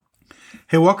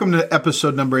Hey, welcome to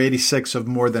episode number 86 of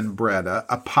More Than Bread,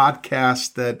 a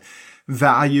podcast that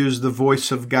values the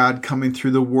voice of God coming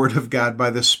through the Word of God by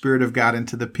the Spirit of God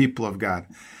into the people of God.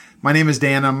 My name is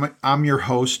Dan. I'm your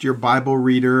host, your Bible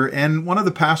reader, and one of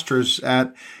the pastors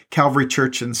at Calvary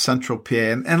Church in Central PA.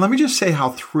 And let me just say how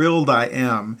thrilled I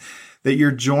am that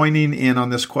you're joining in on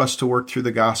this quest to work through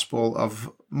the Gospel of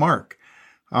Mark.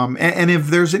 And if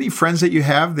there's any friends that you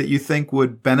have that you think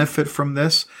would benefit from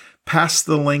this, pass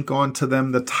the link on to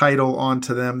them, the title on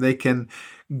to them. They can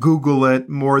Google it,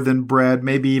 More Than Bread,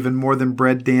 maybe even More Than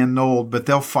Bread Dan Nold, but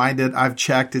they'll find it. I've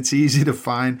checked. It's easy to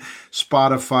find.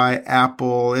 Spotify,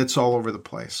 Apple, it's all over the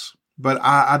place. But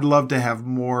I'd love to have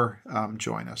more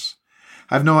join us.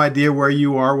 I have no idea where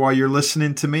you are while you're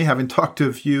listening to me. Having talked to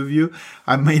a few of you,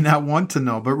 I may not want to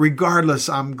know. But regardless,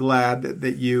 I'm glad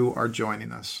that you are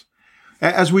joining us.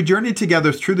 As we journey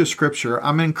together through the Scripture,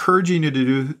 I'm encouraging you to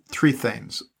do three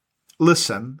things.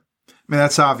 Listen. I mean,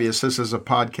 that's obvious. This is a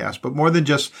podcast, but more than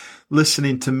just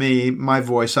listening to me, my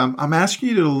voice, I'm asking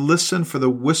you to listen for the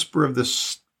whisper of the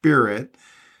Spirit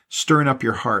stirring up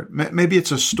your heart. Maybe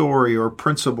it's a story or a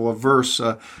principle, a verse,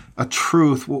 a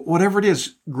truth, whatever it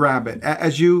is, grab it.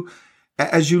 As you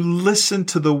listen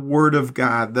to the Word of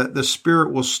God, the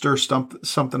Spirit will stir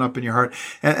something up in your heart.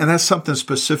 And that's something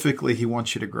specifically He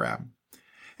wants you to grab.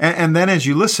 And then as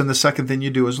you listen, the second thing you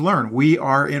do is learn. We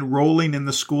are enrolling in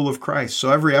the school of Christ.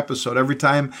 So every episode, every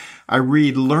time I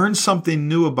read, learn something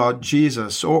new about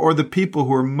Jesus or the people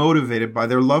who are motivated by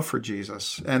their love for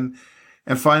Jesus. And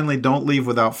finally, don't leave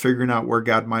without figuring out where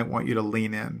God might want you to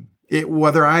lean in.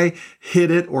 Whether I hit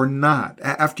it or not,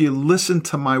 after you listen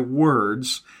to my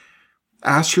words,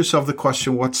 ask yourself the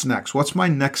question, what's next? What's my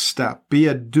next step? Be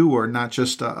a doer, not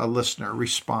just a listener.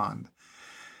 Respond.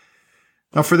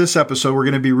 Now, for this episode, we're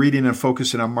going to be reading and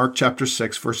focusing on Mark chapter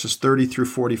 6, verses 30 through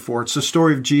 44. It's the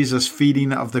story of Jesus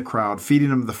feeding of the crowd,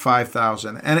 feeding of the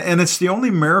 5,000. And it's the only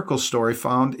miracle story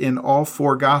found in all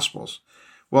four Gospels.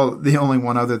 Well, the only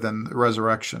one other than the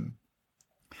resurrection.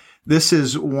 This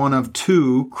is one of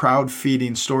two crowd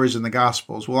feeding stories in the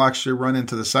Gospels. We'll actually run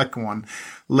into the second one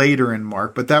later in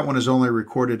Mark, but that one is only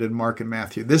recorded in Mark and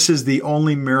Matthew. This is the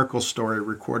only miracle story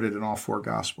recorded in all four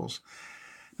Gospels.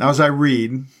 Now, as I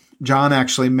read, John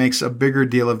actually makes a bigger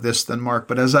deal of this than Mark,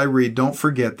 but as I read, don't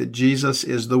forget that Jesus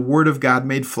is the Word of God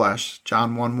made flesh,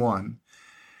 John 1:1,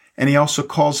 and He also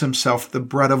calls Himself the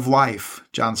bread of life,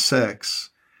 John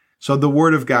 6. So the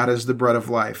Word of God is the bread of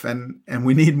life, and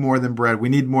we need more than bread. We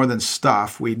need more than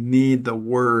stuff. We need the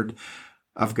Word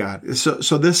of God.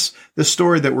 So this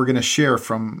story that we're going to share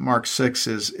from Mark 6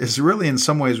 is really in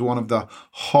some ways one of the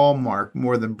hallmark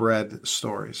More Than Bread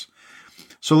stories.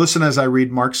 So listen as I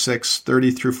read Mark 6,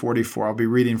 30 through 44. I'll be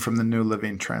reading from the New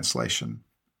Living Translation.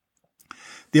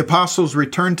 The apostles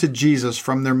returned to Jesus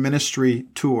from their ministry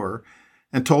tour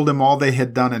and told Him all they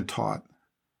had done and taught.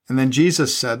 And then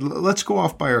Jesus said, let's go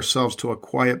off by ourselves to a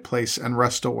quiet place and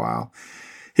rest a while.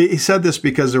 He said this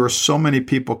because there were so many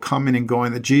people coming and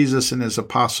going that Jesus and His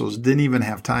apostles didn't even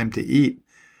have time to eat.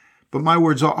 But my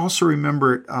words, also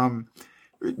remember,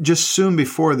 just soon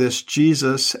before this,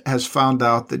 Jesus has found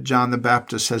out that John the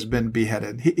Baptist has been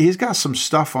beheaded. He's got some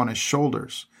stuff on his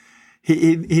shoulders.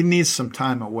 He needs some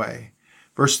time away.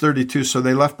 Verse 32, so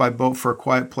they left by boat for a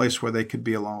quiet place where they could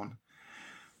be alone.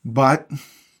 But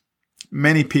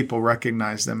many people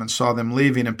recognized them and saw them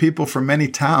leaving, and people from many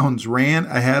towns ran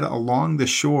ahead along the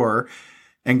shore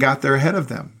and got there ahead of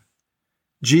them.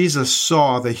 Jesus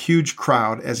saw the huge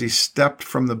crowd as He stepped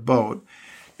from the boat,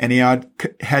 and He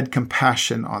had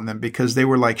compassion on them because they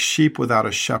were like sheep without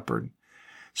a shepherd.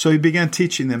 So He began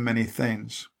teaching them many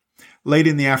things. Late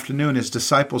in the afternoon, His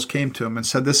disciples came to Him and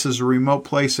said, this is a remote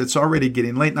place. It's already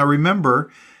getting late. Now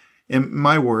remember, in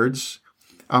my words,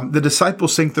 the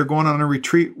disciples think they're going on a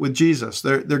retreat with Jesus.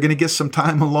 They're going to get some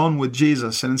time alone with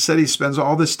Jesus. And instead He spends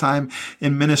all this time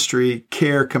in ministry,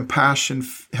 care, compassion,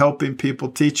 helping people,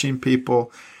 teaching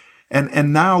people.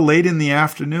 And now, late in the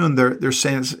afternoon, they're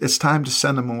saying, it's time to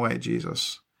send them away,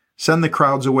 Jesus. Send the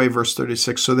crowds away, verse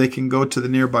 36, so they can go to the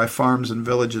nearby farms and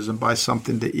villages and buy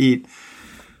something to eat.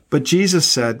 But Jesus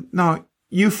said, no,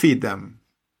 you feed them.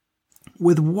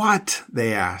 With what?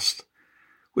 They asked.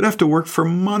 We'd have to work for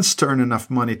months to earn enough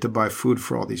money to buy food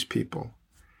for all these people.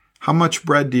 How much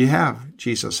bread do you have?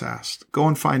 Jesus asked. Go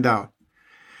and find out.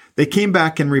 They came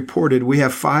back and reported, we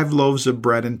have 5 loaves of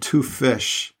bread and 2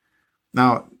 fish.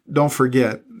 Now, don't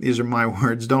forget, these are my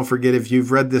words, don't forget, if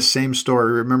you've read this same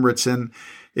story, remember it's in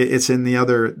the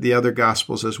other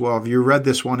Gospels as well. If you read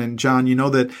this one in John, you know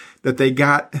that they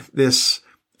got this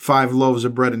 5 loaves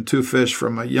of bread and 2 fish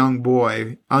from a young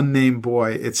boy, unnamed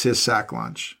boy. It's his sack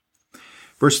lunch.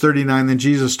 Verse 39, then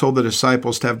Jesus told the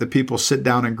disciples to have the people sit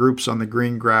down in groups on the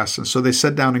green grass. And so they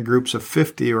sat down in groups of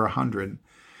 50 or 100.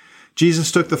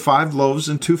 Jesus took the 5 loaves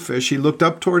and 2 fish. He looked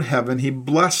up toward heaven. He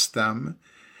blessed them.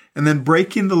 And then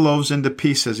breaking the loaves into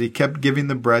pieces, he kept giving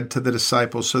the bread to the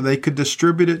disciples so they could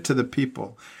distribute it to the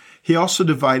people. He also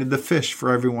divided the fish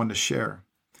for everyone to share.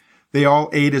 They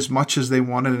all ate as much as they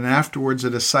wanted, and afterwards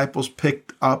the disciples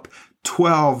picked up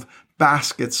 12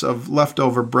 baskets of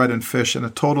leftover bread and fish, and a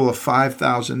total of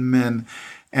 5,000 men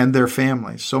and their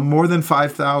families. So more than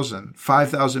 5,000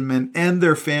 men and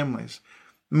their families.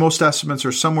 Most estimates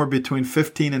are somewhere between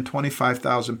 15 and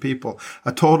 25,000 people.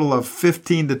 A total of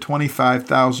 15 to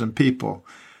 25,000 people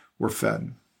were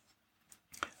fed.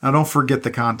 Now don't forget the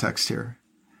context here.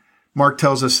 Mark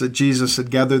tells us that Jesus had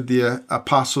gathered the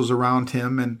apostles around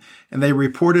him, and they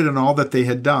reported on all that they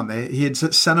had done. He had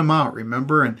sent them out,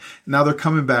 remember? And now they're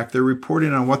coming back. They're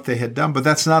reporting on what they had done. But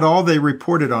that's not all they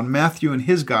reported on. Matthew, in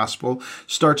his gospel,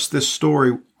 starts this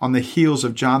story on the heels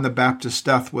of John the Baptist's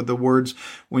death with the words,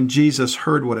 when Jesus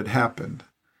heard what had happened,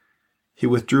 he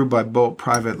withdrew by boat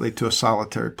privately to a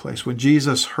solitary place. When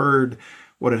Jesus heard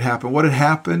what had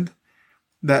happened,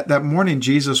 that morning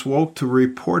Jesus woke to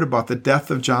report about the death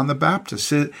of John the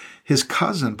Baptist, his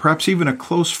cousin, perhaps even a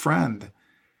close friend,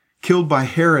 killed by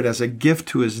Herod as a gift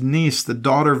to his niece, the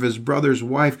daughter of his brother's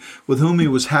wife, with whom he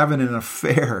was having an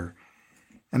affair.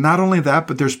 And not only that,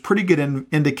 but there's pretty good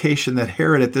indication that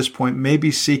Herod at this point may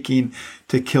be seeking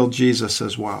to kill Jesus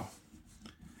as well.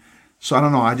 So I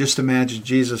don't know, I just imagine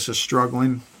Jesus is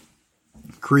struggling,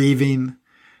 grieving,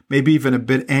 maybe even a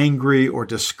bit angry or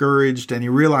discouraged, and he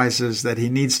realizes that he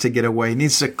needs to get away. He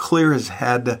needs to clear his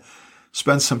head,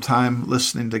 spend some time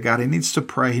listening to God. He needs to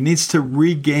pray. He needs to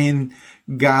regain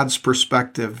God's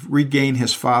perspective, regain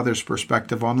his Father's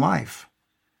perspective on life.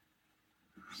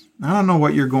 I don't know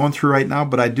what you're going through right now,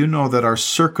 but I do know that our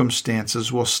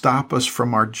circumstances will stop us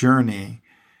from our journey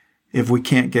if we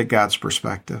can't get God's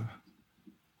perspective.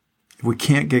 If we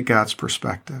can't get God's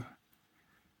perspective.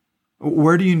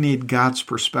 Where do you need God's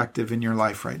perspective in your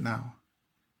life right now?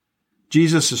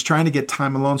 Jesus is trying to get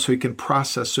time alone so he can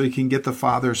process, so he can get the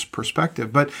Father's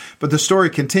perspective. But the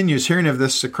story continues. Hearing of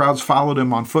this, the crowds followed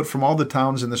him on foot from all the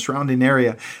towns in the surrounding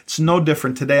area. It's no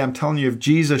different today. I'm telling you, if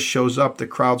Jesus shows up, the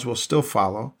crowds will still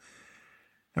follow.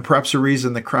 And perhaps the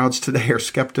reason the crowds today are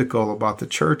skeptical about the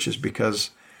church is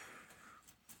because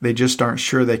they just aren't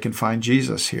sure they can find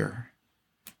Jesus here.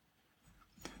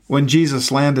 When Jesus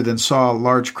landed and saw a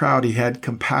large crowd, he had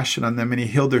compassion on them and he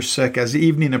healed their sick. As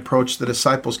evening approached, the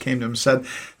disciples came to him and said,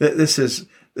 this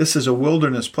is a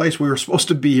wilderness place. We were supposed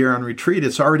to be here on retreat.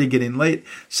 It's already getting late.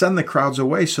 Send the crowds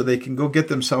away so they can go get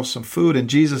themselves some food. And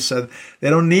Jesus said, they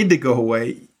don't need to go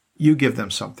away. You give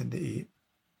them something to eat.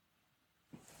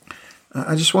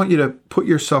 I just want you to put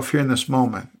yourself here in this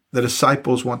moment. The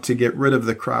disciples want to get rid of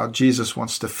the crowd. Jesus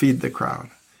wants to feed the crowd.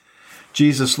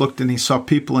 Jesus looked and he saw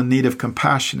people in need of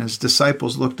compassion. His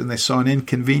disciples looked and they saw an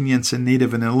inconvenience in need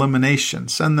of an elimination.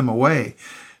 Send them away.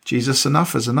 Jesus,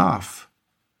 enough is enough.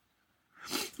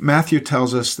 Matthew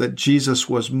tells us that Jesus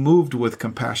was moved with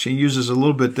compassion. He uses a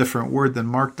little bit different word than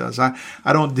Mark does. I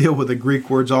don't deal with the Greek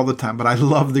words all the time, but I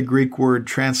love the Greek word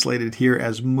translated here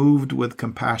as moved with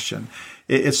compassion.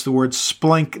 It's the word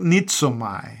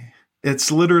splanchnizomai.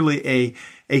 It's literally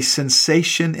a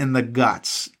sensation in the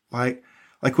guts,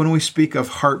 like when we speak of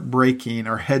heartbreaking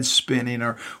or head spinning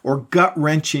or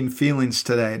gut-wrenching feelings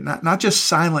today, not just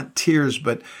silent tears,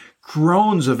 but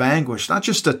groans of anguish, not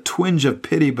just a twinge of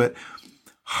pity, but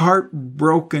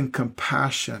heartbroken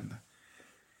compassion.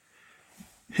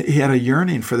 He had a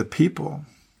yearning for the people.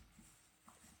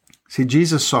 See,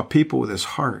 Jesus saw people with his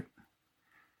heart.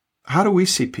 How do we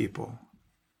see people?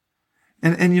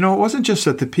 And you know, it wasn't just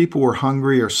that the people were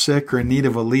hungry or sick or in need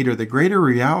of a leader. The greater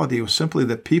reality was simply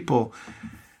that people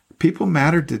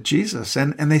mattered to Jesus,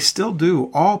 and they still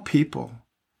do, all people,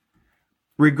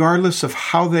 regardless of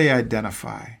how they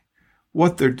identify,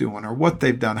 what they're doing or what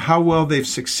they've done, how well they've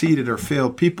succeeded or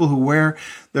failed, people who wear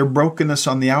their brokenness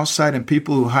on the outside and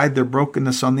people who hide their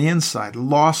brokenness on the inside,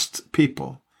 lost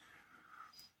people,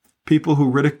 people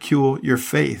who ridicule your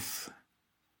faith,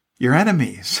 your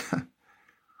enemies.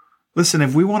 Listen,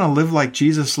 if we want to live like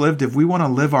Jesus lived, if we want to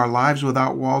live our lives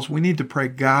without walls, we need to pray,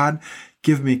 God,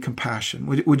 give me compassion.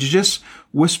 Would you just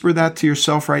whisper that to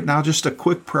yourself right now? Just a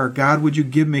quick prayer. God, would you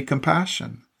give me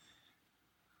compassion?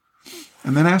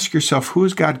 And then ask yourself, who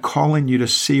is God calling you to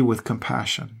see with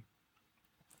compassion?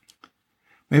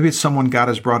 Maybe it's someone God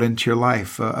has brought into your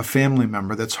life, a family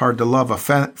member that's hard to love, a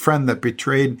friend that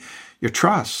betrayed your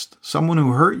trust, someone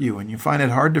who hurt you and you find it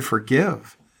hard to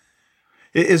forgive.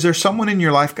 Is there someone in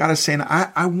your life God is saying,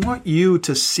 I want you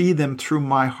to see them through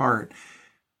my heart?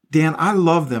 Dan, I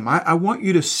love them. I want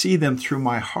you to see them through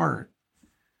my heart.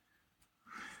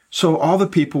 So all the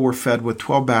people were fed with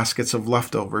 12 baskets of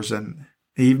leftovers, and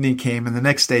the evening came, and the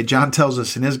next day, John tells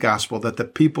us in his gospel that the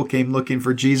people came looking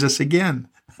for Jesus again.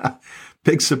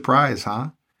 Big surprise,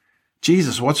 huh?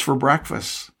 Jesus, what's for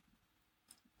breakfast?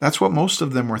 That's what most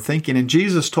of them were thinking. And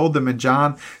Jesus told them in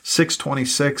John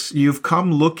 6:26, you've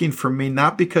come looking for me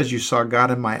not because you saw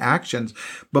God in my actions,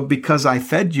 but because I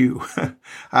fed you.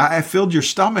 I filled your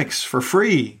stomachs for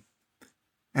free.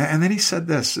 And then he said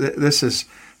this. This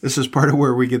is part of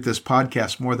where we get this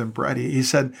podcast, More Than Bread. He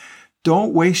said,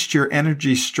 don't waste your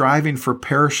energy striving for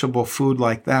perishable food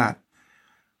like that.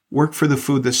 Work for the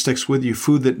food that sticks with you,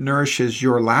 food that nourishes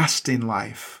your lasting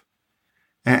life.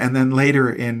 And then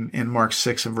later in Mark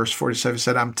 6 and verse 47, he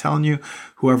said, I'm telling you,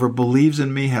 whoever believes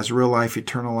in me has real life,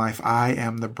 eternal life. I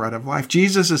am the bread of life.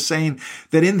 Jesus is saying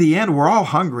that in the end, we're all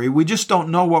hungry. We just don't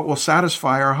know what will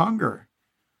satisfy our hunger.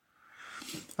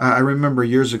 I remember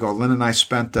years ago, Lynn and I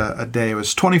spent a day, it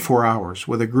was 24 hours,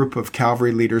 with a group of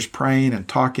Calvary leaders praying and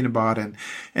talking about and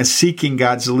seeking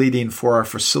God's leading for our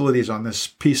facilities on this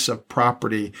piece of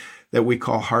property that we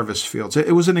call Harvest Fields.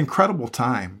 It was an incredible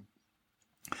time.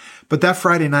 But that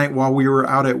Friday night, while we were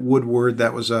out at Woodward,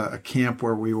 that was a camp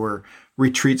where we were,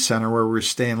 retreat center where we were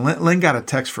staying, Lynn got a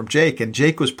text from Jake, and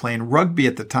Jake was playing rugby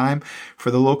at the time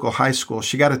for the local high school.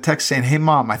 She got a text saying, hey,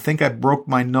 Mom, I think I broke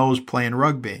my nose playing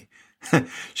rugby.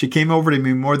 She came over to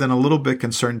me more than a little bit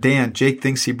concerned. Dan, Jake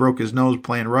thinks he broke his nose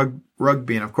playing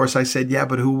rugby. And of course I said, yeah,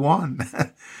 but who won?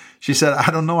 She said,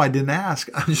 I don't know. I didn't ask.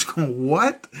 I'm just going,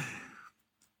 what?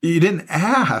 You didn't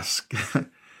ask?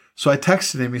 So I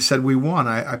texted him. He said, we won.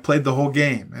 I played the whole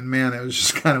game. And man, it was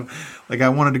just kind of like I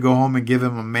wanted to go home and give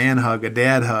him a man hug, a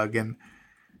dad hug. And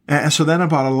so then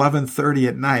about 11:30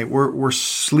 at night, we're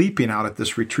sleeping out at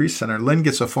this retreat center. Lynn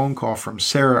gets a phone call from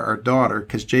Sarah, our daughter,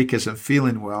 because Jake isn't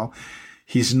feeling well.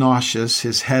 He's nauseous.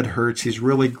 His head hurts. He's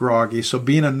really groggy. So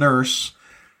being a nurse,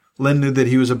 Lynn knew that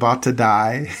he was about to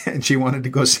die, and she wanted to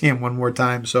go see him one more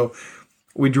time. So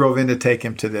we drove in to take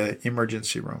him to the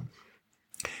emergency room.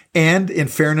 And in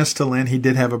fairness to Lynn, he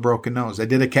did have a broken nose. They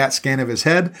did a CAT scan of his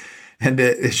head, and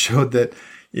it showed that,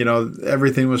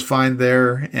 everything was fine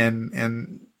there,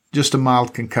 and just a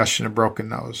mild concussion, a broken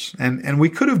nose. And we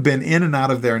could have been in and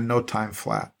out of there in no time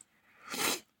flat.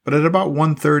 But at about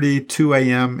 1:30, 2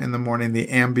 a.m. in the morning, the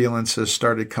ambulances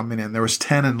started coming in. There was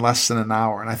 10 in less than an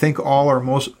hour. And I think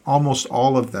almost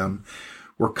all of them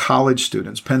were college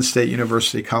students, Penn State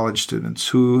University college students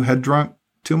who had drunk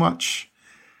too much.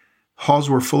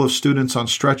 Halls were full of students on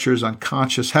stretchers,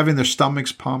 unconscious, having their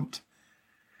stomachs pumped.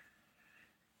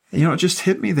 It just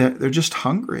hit me that they're just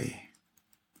hungry.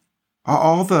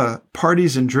 All the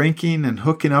parties and drinking and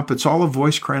hooking up, it's all a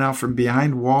voice crying out from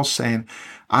behind walls saying,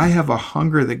 I have a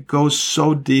hunger that goes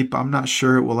so deep, I'm not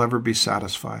sure it will ever be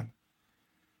satisfied.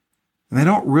 And they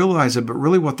don't realize it, but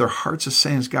really what their hearts are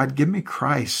saying is, God, give me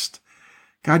Christ.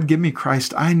 God, give me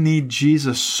Christ. I need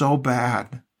Jesus so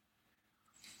bad.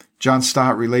 John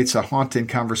Stott relates a haunting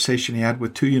conversation he had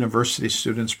with two university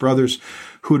students, brothers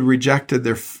who had rejected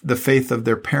the faith of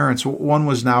their parents. One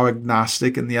was now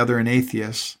agnostic and the other an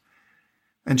atheist.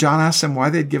 And John asked them why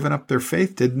they'd given up their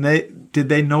faith. Did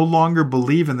they no longer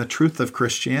believe in the truth of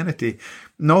Christianity?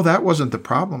 No, that wasn't the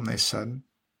problem, they said.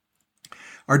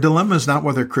 Our dilemma is not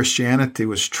whether Christianity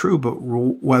was true, but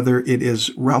whether it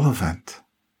is relevant,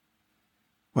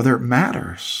 whether it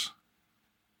matters.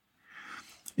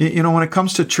 When it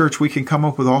comes to church, we can come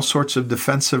up with all sorts of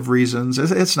defensive reasons.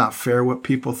 It's not fair what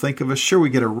people think of us. Sure, we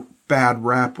get a bad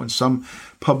rap when some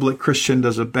public Christian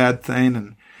does a bad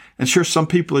thing. And sure, some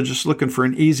people are just looking for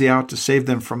an easy out to save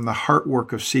them from the heart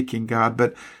work of seeking God.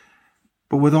 But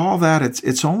with all that,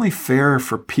 it's only fair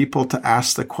for people to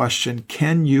ask the question,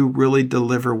 can you really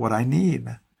deliver what I need?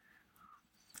 I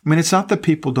mean, it's not that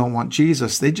people don't want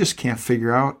Jesus. They just can't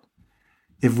figure out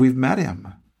if we've met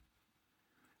him.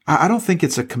 I don't think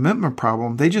it's a commitment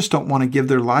problem. They just don't want to give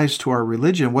their lives to our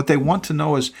religion. What they want to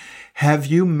know is, have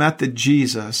you met the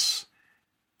Jesus?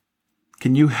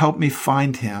 Can you help me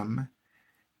find him?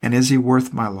 And is he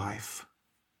worth my life?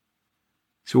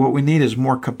 So what we need is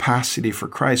more capacity for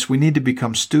Christ. We need to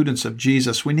become students of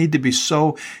Jesus. We need to be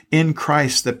so in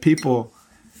Christ that people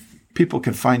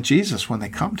can find Jesus when they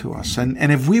come to us. And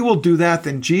if we will do that,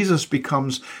 then Jesus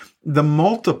becomes the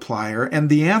multiplier, and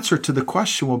the answer to the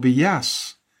question will be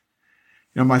yes.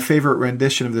 My favorite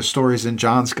rendition of this story is in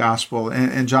John's Gospel.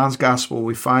 In John's Gospel,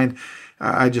 we find,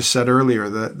 I just said earlier,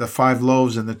 the 5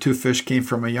 loaves and the 2 fish came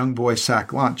from a young boy's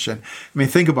sack lunch. And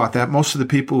think about that. Most of the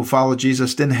people who followed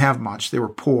Jesus didn't have much. They were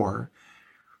poor.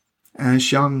 And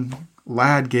this young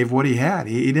lad gave what he had.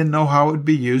 He didn't know how it would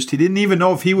be used. He didn't even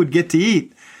know if he would get to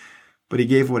eat. but he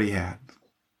gave what he had.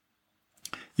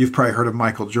 You've probably heard of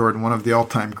Michael Jordan, one of the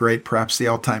all-time great, perhaps the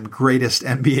all-time greatest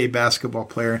NBA basketball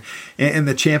player. In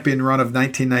the champion run of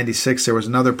 1996, there was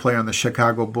another player on the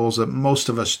Chicago Bulls that most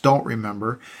of us don't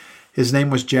remember. His name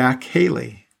was Jack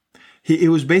Haley. He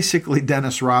was basically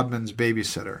Dennis Rodman's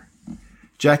babysitter.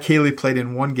 Jack Haley played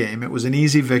in one game. It was an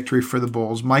easy victory for the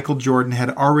Bulls. Michael Jordan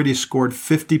had already scored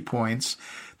 50 points.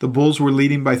 The Bulls were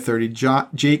leading by 30.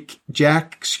 Jack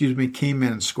came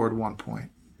in and scored 1 point.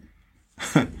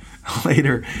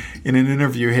 Later, in an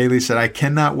interview, Haley said, "I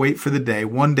cannot wait for the day.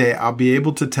 One day I'll be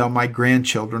able to tell my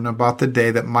grandchildren about the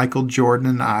day that Michael Jordan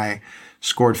and I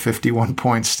scored 51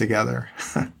 points together."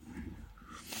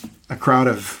 A crowd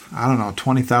of,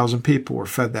 20,000 people were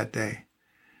fed that day.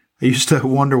 I used to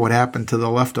wonder what happened to the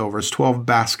leftovers, 12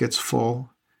 baskets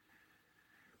full.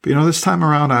 But this time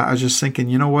around, I was just thinking,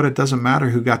 you know what? It doesn't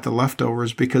matter who got the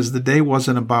leftovers because the day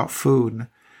wasn't about food.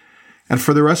 And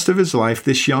for the rest of his life,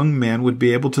 this young man would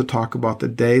be able to talk about the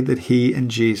day that he and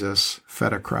Jesus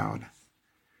fed a crowd.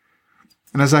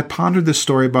 And as I pondered this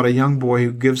story about a young boy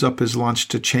who gives up his lunch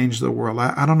to change the world,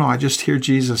 I just hear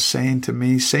Jesus saying to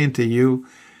me, saying to you,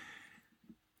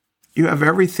 you have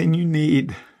everything you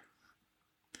need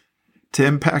to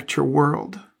impact your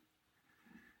world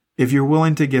if you're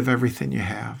willing to give everything you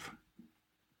have.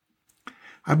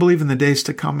 I believe in the days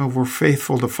to come, if we're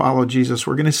faithful to follow Jesus,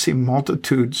 we're going to see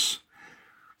multitudes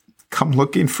come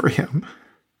looking for him.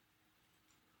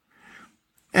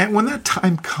 And when that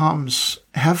time comes,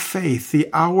 have faith. The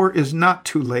hour is not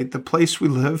too late. The place we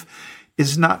live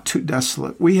is not too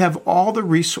desolate. We have all the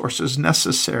resources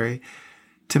necessary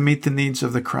to meet the needs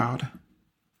of the crowd.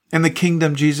 In the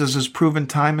kingdom, Jesus has proven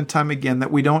time and time again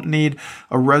that we don't need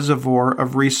a reservoir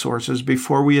of resources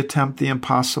before we attempt the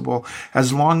impossible.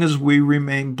 As long as we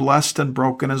remain blessed and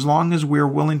broken, as long as we are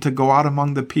willing to go out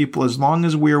among the people, as long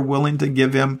as we are willing to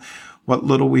give him what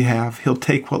little we have, he'll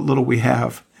take what little we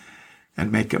have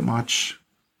and make it much.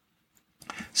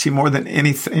 See, more than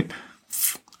anything,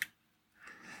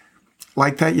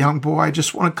 like that young boy, I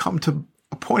just want to come to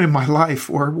a point in my life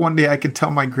where one day I can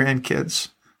tell my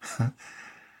grandkids,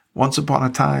 once upon a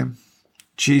time,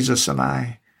 Jesus and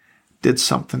I did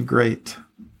something great.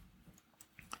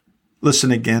 Listen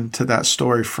again to that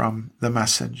story from the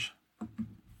Message.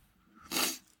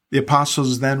 The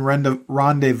apostles then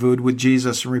rendezvoused with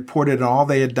Jesus and reported all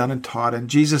they had done and taught. And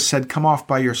Jesus said, "Come off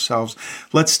by yourselves.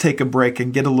 Let's take a break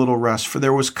and get a little rest." For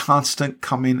there was constant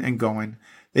coming and going.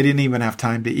 They didn't even have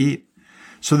time to eat.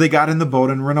 So they got in the boat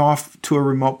and ran off to a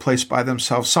remote place by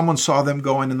themselves. Someone saw them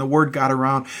going, and the word got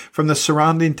around. From the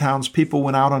surrounding towns, people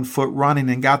went out on foot running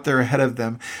and got there ahead of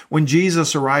them. When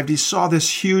Jesus arrived, he saw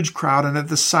this huge crowd, and at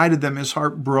the sight of them, his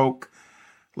heart broke.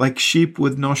 Like sheep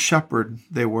with no shepherd,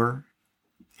 they were.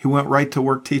 He went right to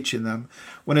work teaching them.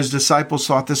 When his disciples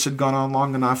thought this had gone on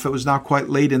long enough, it was now quite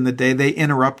late in the day. They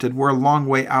interrupted. "We're a long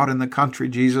way out in the country,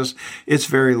 Jesus. It's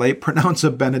very late. Pronounce a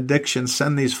benediction.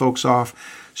 Send these folks off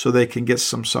so they can get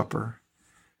some supper."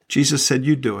 Jesus said,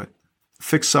 "You do it.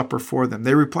 Fix supper for them."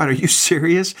 They replied, "Are you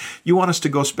serious? You want us to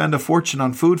go spend a fortune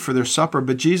on food for their supper?"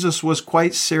 But Jesus was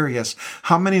quite serious.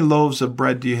 "How many loaves of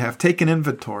bread do you have? Take an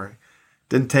inventory."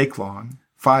 Didn't take long.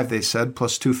 5, they said,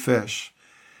 plus 2 fish.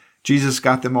 Jesus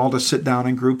got them all to sit down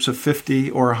in groups of 50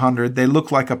 or 100. They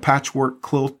looked like a patchwork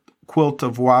quilt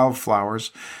of wildflowers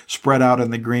spread out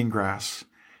in the green grass.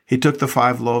 He took the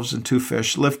 5 loaves and 2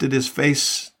 fish, lifted his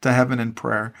face to heaven in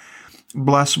prayer,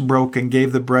 blessed, broke, and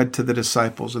gave the bread to the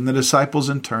disciples. And the disciples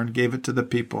in turn gave it to the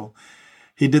people.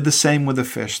 He did the same with the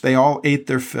fish. They all ate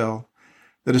their fill.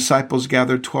 The disciples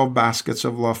gathered 12 baskets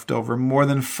of leftover. More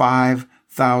than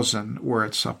 5,000 were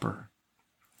at supper.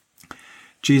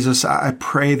 Jesus, I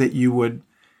pray that you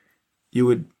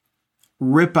would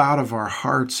rip out of our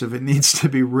hearts, if it needs to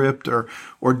be ripped,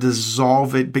 or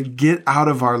dissolve it, but get out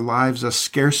of our lives a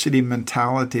scarcity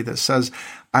mentality that says,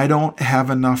 I don't have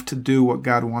enough to do what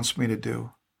God wants me to do.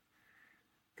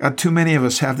 God, too many of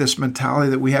us have this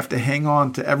mentality that we have to hang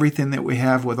on to everything that we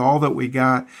have with all that we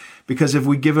got, because if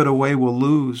we give it away, we'll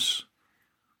lose.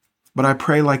 But I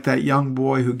pray like that young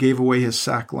boy who gave away his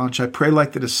sack lunch. I pray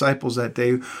like the disciples that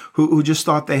day who just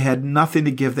thought they had nothing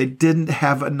to give. They didn't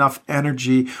have enough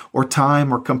energy or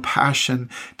time or compassion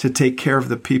to take care of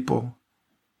the people.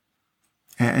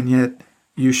 And yet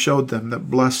you showed them that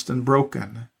blessed and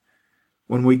broken,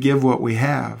 when we give what we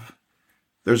have,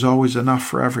 there's always enough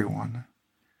for everyone.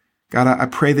 God, I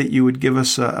pray that you would give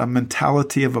us a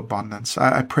mentality of abundance.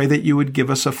 I pray that you would give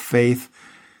us a faith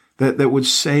that would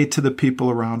say to the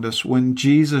people around us, when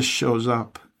Jesus shows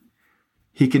up,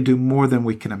 he can do more than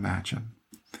we can imagine.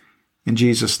 In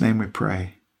Jesus' name we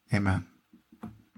pray. Amen.